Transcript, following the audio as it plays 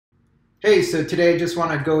Hey, so today I just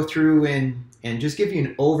want to go through and just give you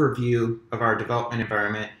an overview of our development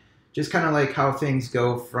environment, just kind of like how things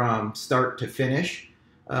go from start to finish.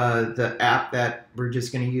 The app that we're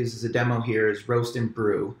just going to use as a demo here is Roast and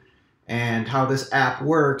Brew. And how this app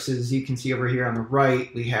works is you can see over here on the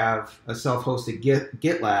right, we have a self-hosted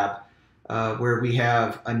GitLab where we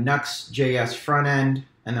have a NuxtJS front end,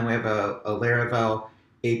 and then we have a Laravel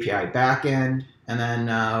API back end. And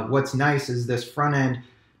then what's nice is this front end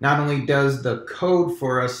not only does the code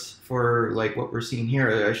for us for like what we're seeing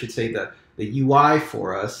here, I should say the UI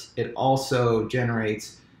for us, it also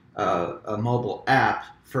generates a mobile app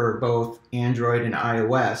for both Android and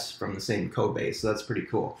iOS from the same code base. So that's pretty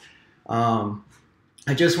cool. I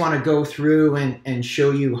just want to go through and show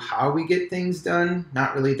you how we get things done,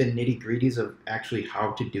 not really the nitty-gritties of actually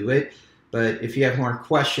how to do it, but if you have more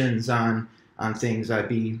questions on things, I'd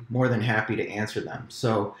be more than happy to answer them.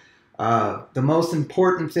 So the most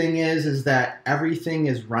important thing is that everything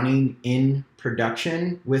is running in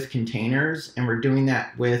production with containers, and we're doing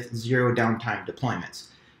that with zero downtime deployments.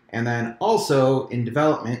 And then also in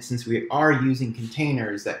development, since we are using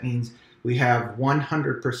containers, that means we have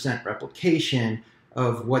 100% replication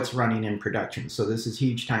of what's running in production. So this is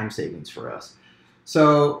huge time savings for us.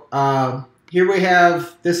 So here we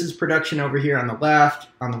have, this is production over here on the left.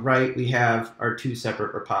 On the right, we have our two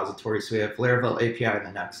separate repositories. So we have Laravel API and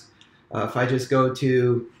the Next. If I just go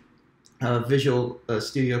to Visual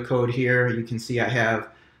Studio Code here, you can see I have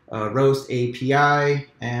Roast API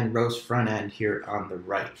and Roast front end here on the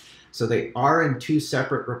right. So they are in two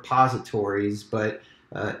separate repositories, but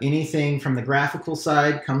anything from the graphical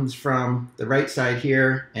side comes from the right side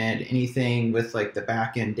here, and anything with like the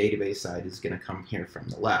backend database side is going to come here from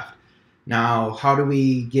the left. Now, how do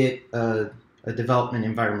we get a development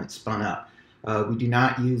environment spun up? We do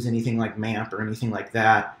not use anything like MAMP or anything like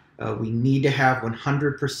that. We need to have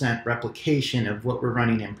 100% replication of what we're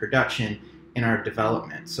running in production in our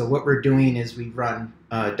development. So what we're doing is we run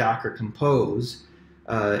Docker Compose,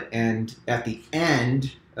 and at the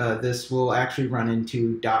end, this will actually run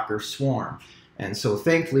into Docker Swarm. And so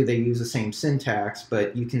thankfully they use the same syntax,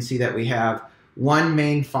 but you can see that we have one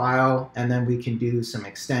main file, and then we can do some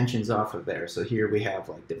extensions off of there. So here we have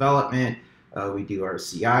like development, we do our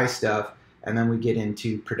CI stuff, and then we get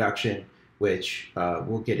into production, which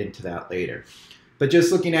we'll get into that later. But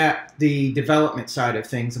just looking at the development side of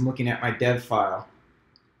things, I'm looking at my dev file.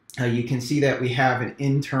 You can see that we have an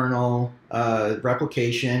internal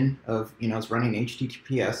replication of, it's running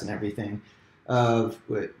HTTPS and everything, of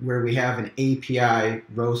where we have an API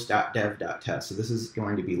roast.dev.test. So this is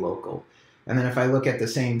going to be local. And then if I look at the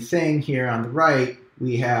same thing here on the right,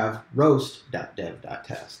 we have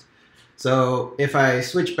roast.dev.test. So if I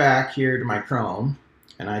switch back here to my Chrome,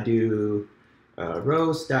 and I do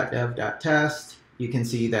roast.dev.test, you can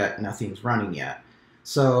see that nothing's running yet.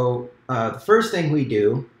 So the first thing we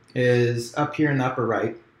do is up here in the upper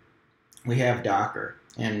right, we have Docker.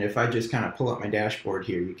 And if I just kind of pull up my dashboard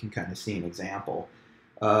here, you can kind of see an example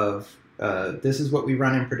of this is what we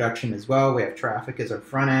run in production as well. We have traffic as our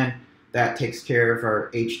front end. That takes care of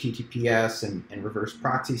our HTTPS and reverse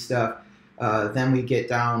proxy stuff. Then we get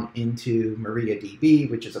down into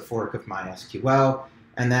MariaDB, which is a fork of MySQL.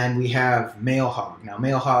 And then we have MailHog. Now,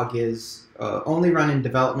 MailHog is only run in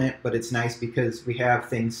development, but it's nice because we have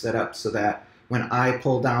things set up so that when I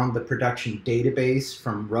pull down the production database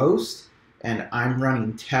from Roast and I'm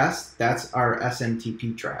running tests, that's our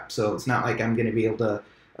SMTP trap. So it's not like I'm going to be able to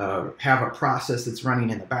have a process that's running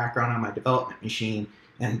in the background on my development machine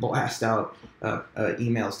and blast out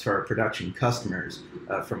emails to our production customers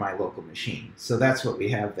for my local machine. So that's what we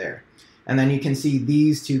have there. And then you can see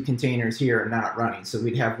these two containers here are not running. So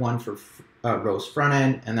we'd have one for Roast front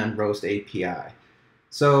end and then Roast API.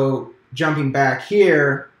 So jumping back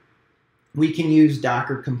here, we can use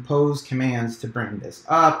Docker Compose commands to bring this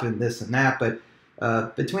up and this and that. But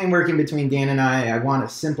working between Dan and I want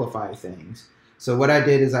to simplify things. So what I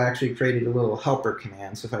did is I actually created a little helper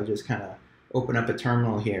command. So if I just kind of open up a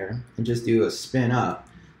terminal here and just do a spin up,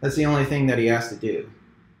 that's the only thing that he has to do.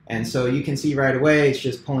 And so you can see right away, it's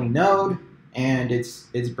just pulling node, and it's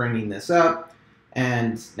bringing this up,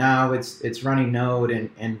 and now it's running node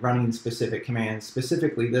and running specific commands,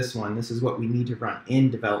 specifically this one. This is what we need to run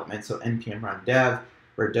in development, so npm run dev,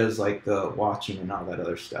 where it does like the watching and all that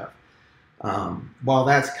other stuff. While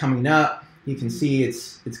that's coming up, you can see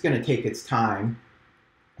it's going to take its time,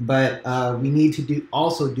 but we need to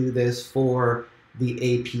also do this for the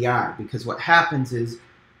API, because what happens is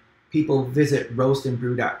people visit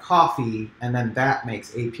roastandbrew.coffee, and then that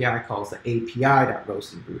makes API calls to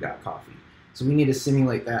api.roastandbrew.coffee. So we need to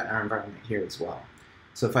simulate that in our environment here as well.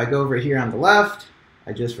 So if I go over here on the left,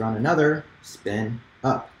 I just run another spin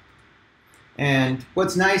up. And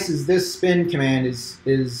what's nice is this spin command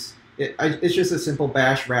it's just a simple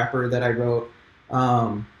bash wrapper that I wrote.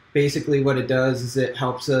 Basically what it does is it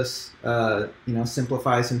helps us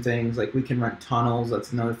simplify some things. Like we can run tunnels.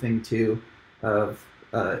 That's another thing too, of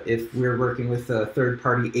if we're working with a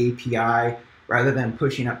third-party API, rather than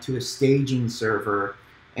pushing up to a staging server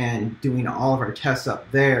and doing all of our tests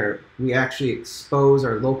up there, we actually expose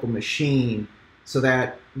our local machine so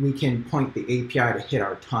that we can point the API to hit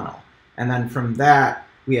our tunnel. And then from that,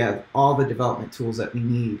 we have all the development tools that we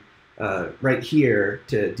need right here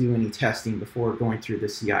to do any testing before going through the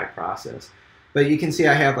CI process. But you can see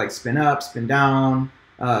I have like spin up, spin down,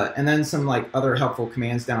 and then some like other helpful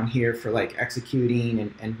commands down here for like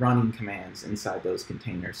executing and running commands inside those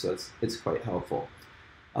containers. So it's quite helpful.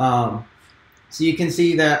 So you can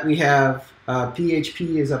see that we have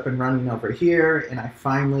PHP is up and running over here, and I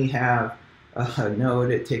finally have a node.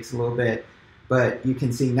 It takes a little bit, but you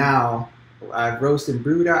can see now I've roast and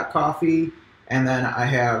brew.coffee, and then I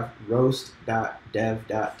have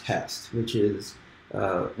roast.dev.test, which is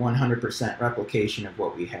 100% replication of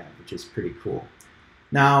what we have, which is pretty cool.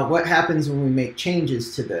 Now, what happens when we make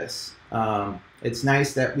changes to this? It's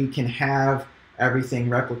nice that we can have everything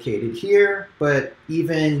replicated here, but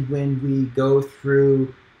even when we go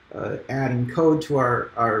through adding code to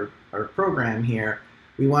our program here,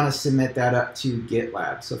 we want to submit that up to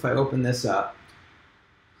GitLab. So if I open this up,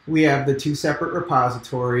 we have the two separate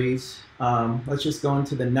repositories. Let's just go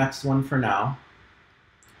into the next one for now.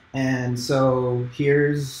 And so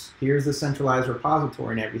here's the centralized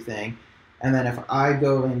repository and everything. And then if I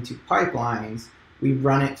go into pipelines, we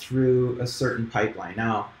run it through a certain pipeline.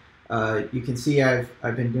 Now, you can see I've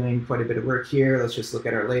been doing quite a bit of work here. Let's just look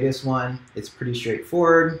at our latest one. It's pretty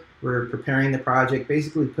straightforward. We're preparing the project,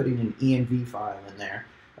 basically putting an env file in there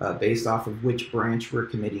based off of which branch we're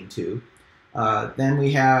committing to. Then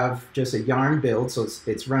we have just a yarn build, so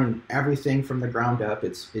it's running everything from the ground up.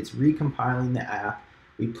 It's recompiling the app.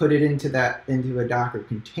 We put it into a Docker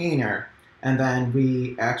container, and then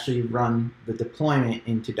we actually run the deployment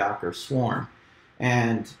into Docker Swarm.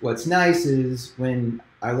 And what's nice is when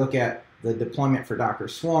I look at the deployment for Docker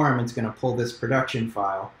Swarm, it's going to pull this production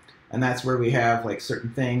file, and that's where we have like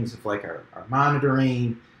certain things of like our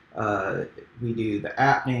monitoring. We do the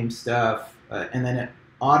app name stuff, and then it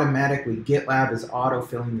automatically, GitLab is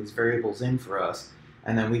auto-filling these variables in for us,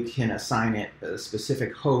 and then we can assign it a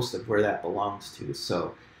specific host of where that belongs to.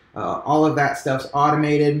 So all of that stuff's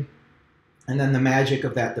automated, and then the magic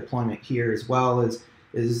of that deployment here as well is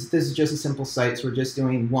this is just a simple site, so we're just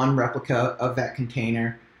doing one replica of that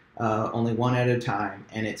container, only one at a time,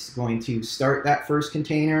 and it's going to start that first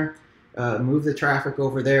container, move the traffic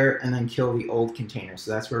over there, and then kill the old container.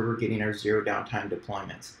 So that's where we're getting our zero downtime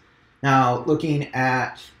deployments. Now, looking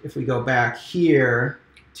at, if we go back here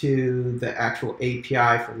to the actual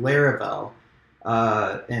API for Laravel,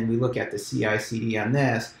 and we look at the CI/CD on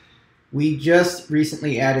this, we just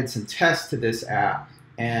recently added some tests to this app,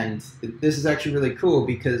 and this is actually really cool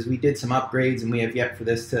because we did some upgrades and we have yet for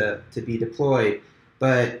this to be deployed.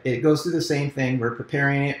 But it goes through the same thing. We're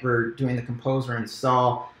preparing it, we're doing the composer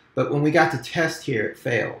install, but when we got to test here, it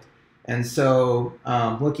failed. And so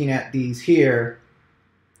looking at these here,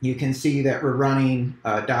 you can see that we're running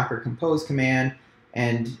Docker compose command,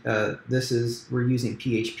 and we're using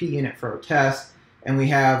PHP unit for our test, and we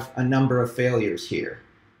have a number of failures here.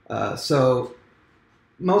 So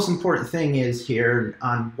most important thing is here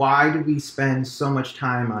on why do we spend so much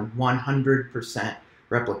time on 100%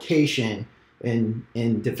 replication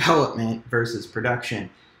in development versus production.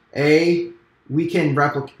 We can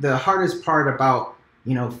replicate. The hardest part about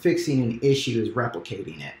fixing an issue is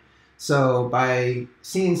replicating it. So by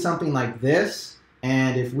seeing something like this,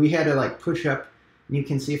 and if we had to like push up, you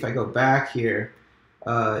can see if I go back here,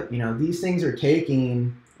 these things are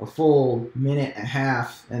taking a full minute and a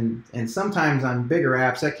half, and sometimes on bigger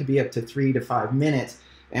apps that could be up to 3 to 5 minutes,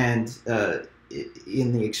 and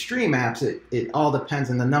in the extreme apps it all depends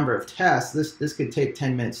on the number of tests. This could take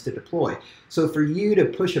 10 minutes to deploy. So for you to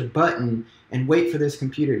push a button and wait for this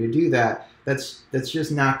computer to do that, that's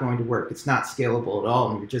just not going to work. It's not scalable at all,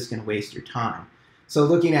 and you're just going to waste your time. So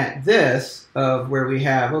looking at this of where we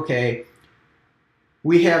have, okay,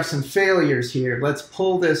 we have some failures here. Let's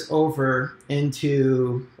pull this over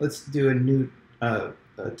into, let's do a new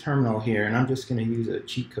terminal here, and I'm just going to use a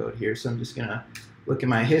cheat code here. So I'm just going to look at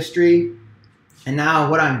my history, and now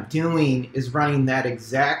what I'm doing is running that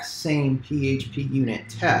exact same PHP unit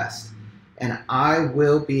test, and I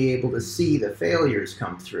will be able to see the failures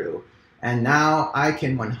come through. And now I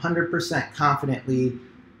can 100% confidently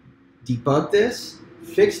debug this,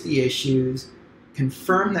 fix the issues,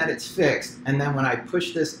 confirm that it's fixed, and then when I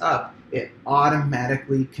push this up, it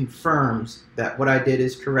automatically confirms that what I did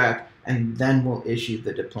is correct, and then will issue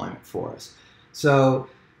the deployment for us. So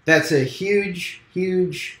that's a huge,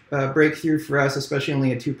 huge breakthrough for us, especially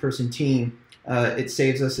only a two-person team. It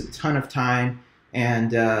saves us a ton of time,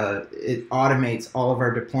 and it automates all of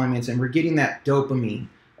our deployments, and we're getting that dopamine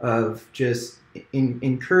of just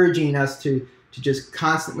encouraging us to just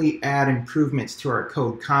constantly add improvements to our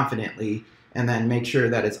code confidently, and then make sure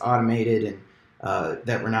that it's automated and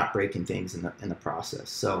that we're not breaking things in the process.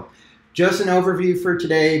 So just an overview for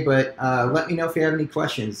today, but let me know if you have any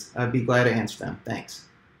questions. I'd be glad to answer them. Thanks.